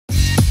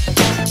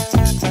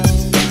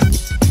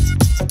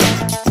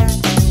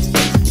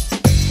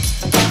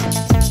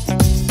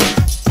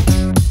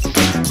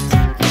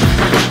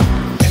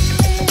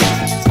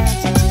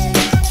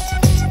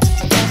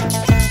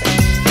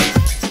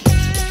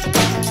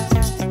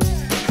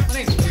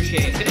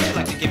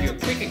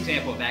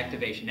example of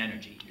activation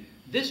energy.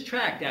 This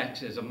track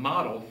acts as a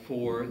model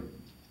for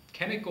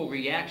chemical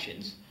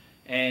reactions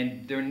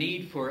and their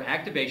need for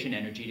activation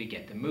energy to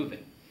get them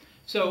moving.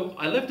 So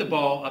I lift the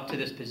ball up to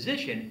this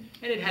position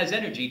and it has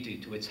energy due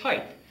to its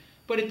height.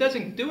 But it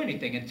doesn't do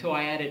anything until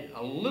I added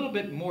a little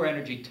bit more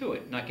energy to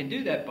it. And I can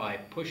do that by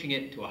pushing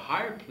it to a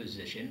higher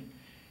position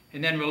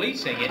and then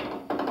releasing it,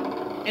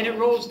 and it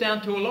rolls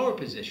down to a lower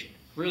position,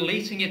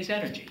 releasing its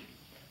energy.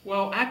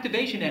 Well,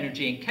 activation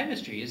energy in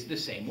chemistry is the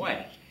same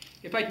way.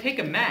 If I take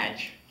a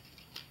match,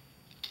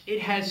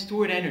 it has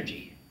stored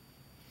energy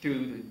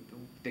through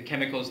the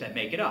chemicals that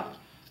make it up.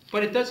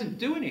 But it doesn't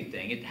do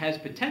anything. It has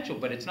potential,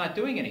 but it's not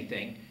doing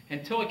anything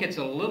until it gets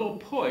a little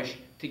push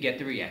to get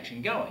the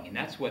reaction going. And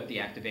that's what the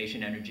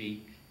activation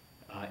energy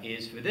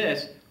is for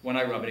this when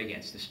I rub it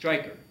against the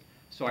striker.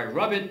 So I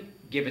rub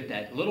it, give it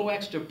that little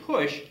extra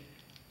push,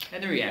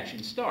 and the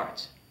reaction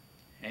starts.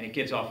 And it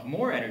gives off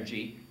more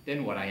energy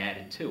than what I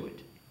added to it.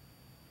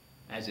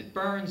 As it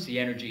burns, the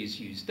energy is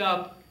used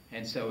up,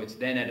 and so it's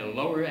then at a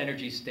lower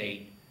energy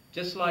state,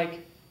 just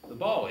like the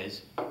ball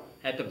is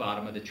at the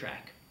bottom of the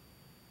track.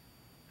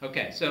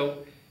 Okay, so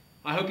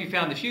I hope you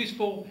found this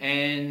useful,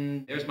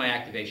 and there's my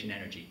activation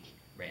energy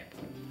ramp.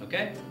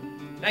 Okay?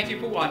 Thank you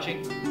for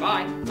watching.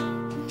 Bye.